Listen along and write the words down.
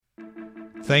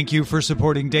Thank you for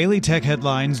supporting Daily Tech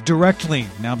Headlines directly.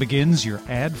 Now begins your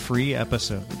ad-free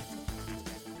episode.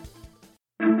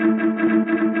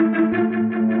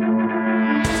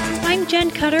 I'm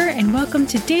Jen Cutter, and welcome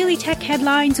to Daily Tech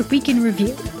Headlines Week in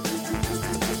Review.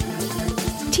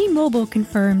 T-Mobile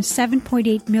confirms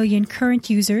 7.8 million current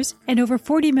users and over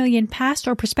 40 million past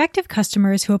or prospective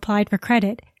customers who applied for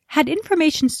credit had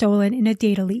information stolen in a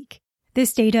data leak.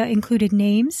 This data included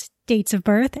names, dates of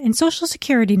birth, and social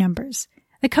security numbers.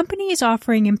 The company is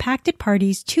offering impacted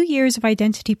parties 2 years of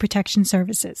identity protection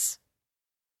services.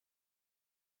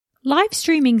 Live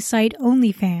streaming site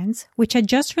OnlyFans, which had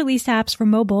just released apps for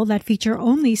mobile that feature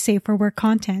only safe for work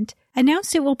content,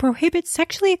 announced it will prohibit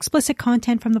sexually explicit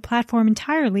content from the platform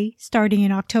entirely starting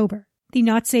in October. The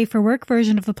not safe for work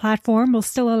version of the platform will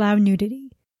still allow nudity.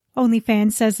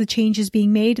 OnlyFans says the change is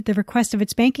being made at the request of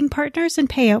its banking partners and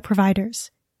payout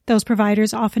providers. Those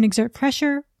providers often exert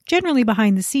pressure, generally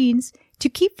behind the scenes, to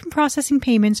keep from processing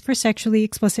payments for sexually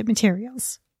explicit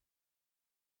materials.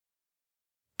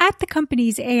 At the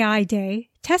company's AI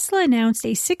Day, Tesla announced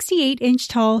a 68-inch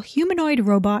tall humanoid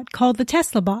robot called the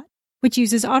Tesla Bot, which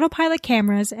uses autopilot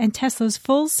cameras and Tesla's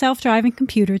full self-driving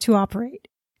computer to operate.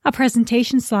 A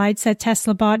presentation slide said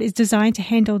Tesla Bot is designed to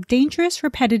handle dangerous,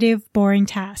 repetitive, boring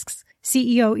tasks.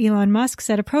 CEO Elon Musk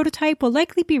said a prototype will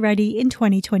likely be ready in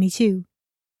 2022.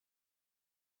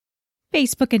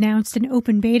 Facebook announced an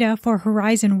open beta for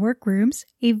Horizon Workrooms,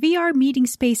 a VR meeting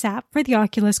space app for the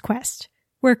Oculus Quest.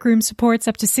 Workrooms supports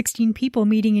up to 16 people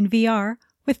meeting in VR,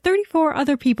 with 34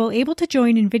 other people able to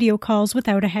join in video calls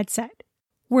without a headset.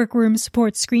 Workrooms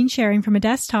supports screen sharing from a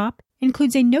desktop,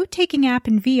 includes a note-taking app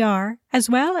in VR, as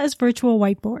well as virtual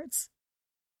whiteboards.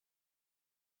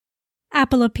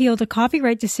 Apple appealed a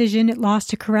copyright decision it lost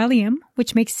to Corellium,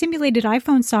 which makes simulated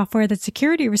iPhone software that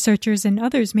security researchers and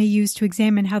others may use to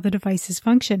examine how the devices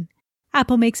function.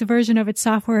 Apple makes a version of its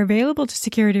software available to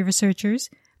security researchers,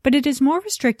 but it is more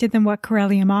restricted than what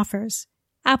Corellium offers.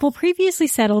 Apple previously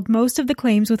settled most of the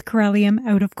claims with Corellium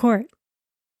out of court.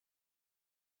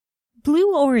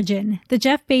 Blue Origin, the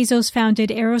Jeff Bezos-founded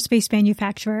aerospace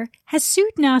manufacturer, has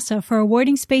sued NASA for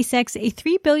awarding SpaceX a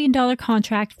 $3 billion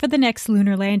contract for the next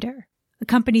lunar lander. A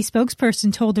company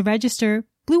spokesperson told the Register,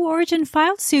 Blue Origin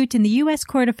filed suit in the U.S.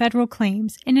 Court of Federal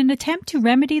Claims in an attempt to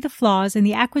remedy the flaws in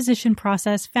the acquisition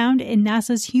process found in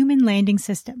NASA's human landing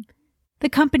system. The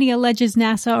company alleges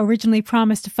NASA originally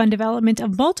promised to fund development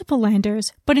of multiple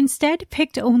landers, but instead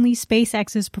picked only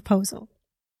SpaceX's proposal.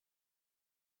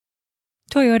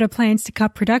 Toyota plans to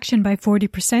cut production by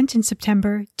 40% in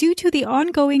September due to the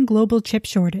ongoing global chip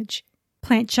shortage.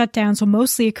 Plant shutdowns will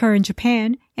mostly occur in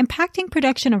Japan, impacting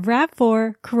production of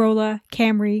RAV4, Corolla,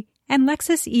 Camry, and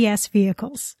Lexus ES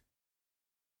vehicles.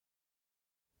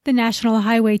 The National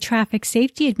Highway Traffic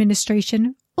Safety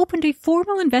Administration opened a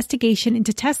formal investigation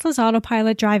into Tesla's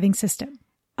autopilot driving system.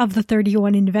 Of the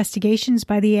 31 investigations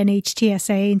by the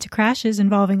NHTSA into crashes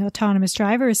involving autonomous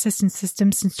driver assistance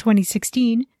systems since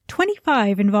 2016,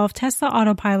 25 involved Tesla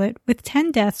Autopilot, with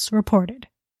 10 deaths reported.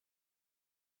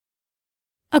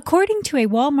 According to a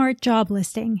Walmart job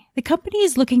listing, the company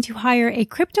is looking to hire a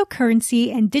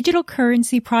cryptocurrency and digital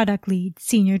currency product lead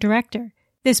senior director.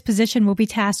 This position will be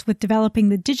tasked with developing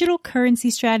the digital currency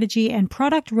strategy and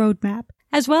product roadmap,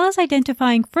 as well as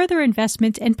identifying further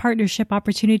investment and partnership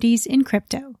opportunities in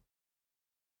crypto.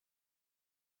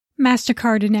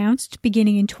 MasterCard announced,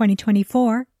 beginning in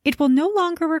 2024, it will no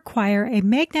longer require a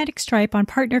magnetic stripe on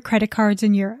partner credit cards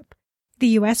in Europe.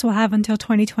 The US will have until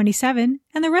 2027,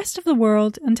 and the rest of the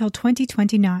world until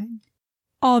 2029.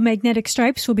 All magnetic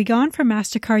stripes will be gone from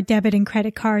MasterCard debit and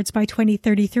credit cards by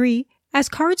 2033, as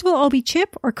cards will all be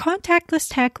chip or contactless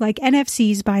tech like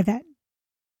NFCs by then.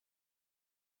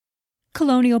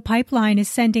 Colonial Pipeline is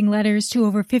sending letters to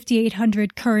over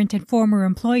 5,800 current and former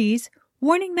employees,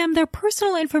 warning them their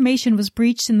personal information was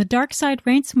breached in the DarkSide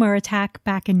ransomware attack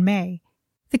back in May.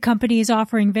 The company is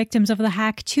offering victims of the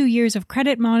hack 2 years of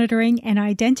credit monitoring and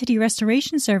identity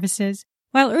restoration services,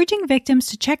 while urging victims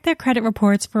to check their credit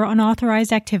reports for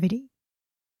unauthorized activity.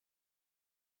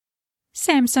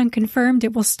 Samsung confirmed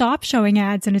it will stop showing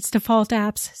ads in its default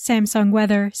apps Samsung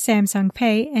Weather, Samsung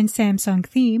Pay, and Samsung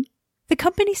Theme. The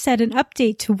company said an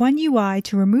update to One UI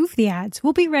to remove the ads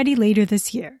will be ready later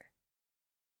this year.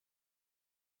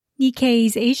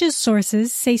 Nikkei's Asia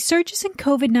sources say surges in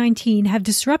COVID-19 have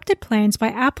disrupted plans by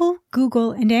Apple,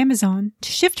 Google, and Amazon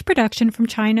to shift production from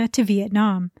China to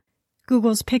Vietnam.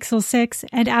 Google's Pixel 6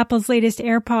 and Apple's latest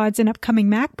AirPods and upcoming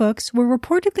MacBooks were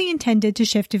reportedly intended to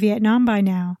shift to Vietnam by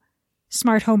now.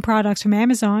 Smart home products from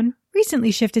Amazon, recently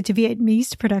shifted to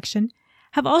Vietnamese production,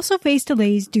 have also faced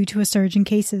delays due to a surge in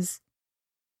cases.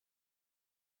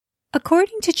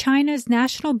 According to China's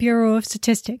National Bureau of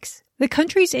Statistics, the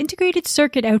country's integrated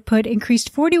circuit output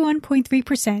increased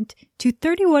 41.3% to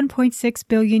 31.6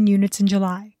 billion units in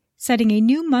July, setting a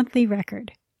new monthly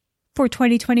record. For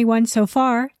 2021 so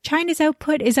far, China's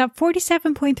output is up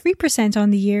 47.3% on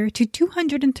the year to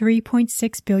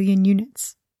 203.6 billion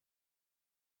units.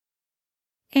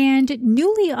 And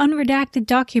newly unredacted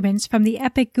documents from the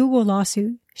Epic Google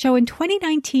lawsuit show in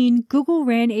 2019 Google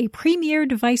ran a Premier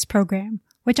Device program,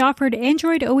 which offered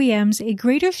Android OEMs a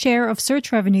greater share of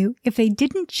search revenue if they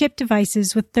didn't ship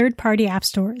devices with third-party app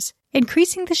stores,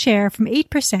 increasing the share from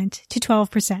 8% to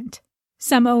 12%.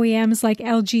 Some OEMs like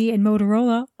LG and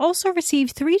Motorola also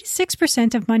received 3 to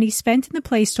 6% of money spent in the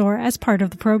Play Store as part of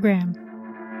the program.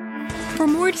 For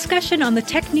more discussion on the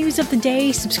tech news of the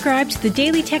day, subscribe to the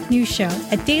Daily Tech News Show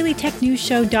at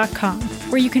dailytechnewsshow.com,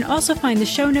 where you can also find the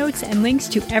show notes and links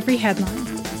to every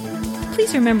headline.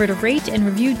 Please remember to rate and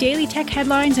review Daily Tech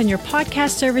Headlines on your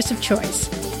podcast service of choice.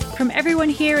 From everyone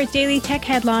here at Daily Tech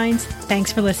Headlines,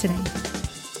 thanks for listening.